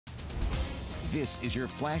This is your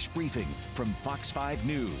flash briefing from Fox 5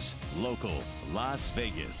 News, local, Las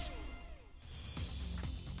Vegas.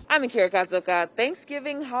 I'm Akira Kazuka.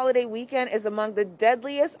 Thanksgiving holiday weekend is among the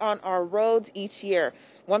deadliest on our roads each year.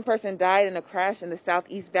 One person died in a crash in the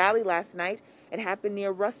Southeast Valley last night. It happened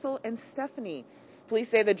near Russell and Stephanie. Police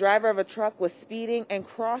say the driver of a truck was speeding and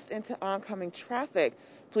crossed into oncoming traffic.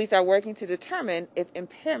 Police are working to determine if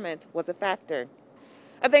impairment was a factor.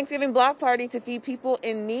 A Thanksgiving block party to feed people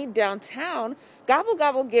in need downtown. Gobble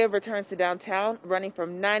Gobble Give returns to downtown, running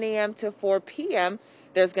from 9 a.m. to 4 p.m.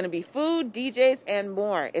 There's going to be food, DJs, and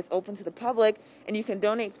more. It's open to the public, and you can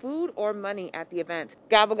donate food or money at the event.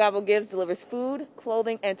 Gobble Gobble Gives delivers food,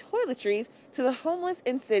 clothing, and toiletries to the homeless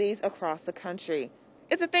in cities across the country.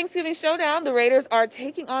 It's a Thanksgiving showdown. The Raiders are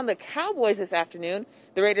taking on the Cowboys this afternoon.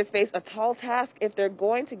 The Raiders face a tall task if they're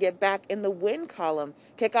going to get back in the win column.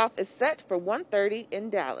 Kickoff is set for 1:30 in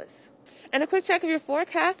Dallas. And a quick check of your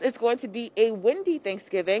forecast. It's going to be a windy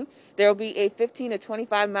Thanksgiving. There will be a 15 to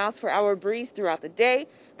 25 miles per hour breeze throughout the day.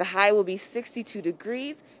 The high will be 62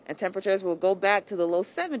 degrees, and temperatures will go back to the low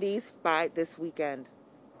 70s by this weekend.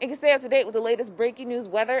 You can stay up to date with the latest breaking news,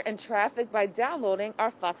 weather, and traffic by downloading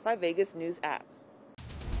our Fox 5 Vegas News app.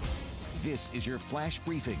 This is your flash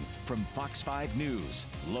briefing from Fox 5 News,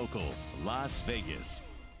 local, Las Vegas.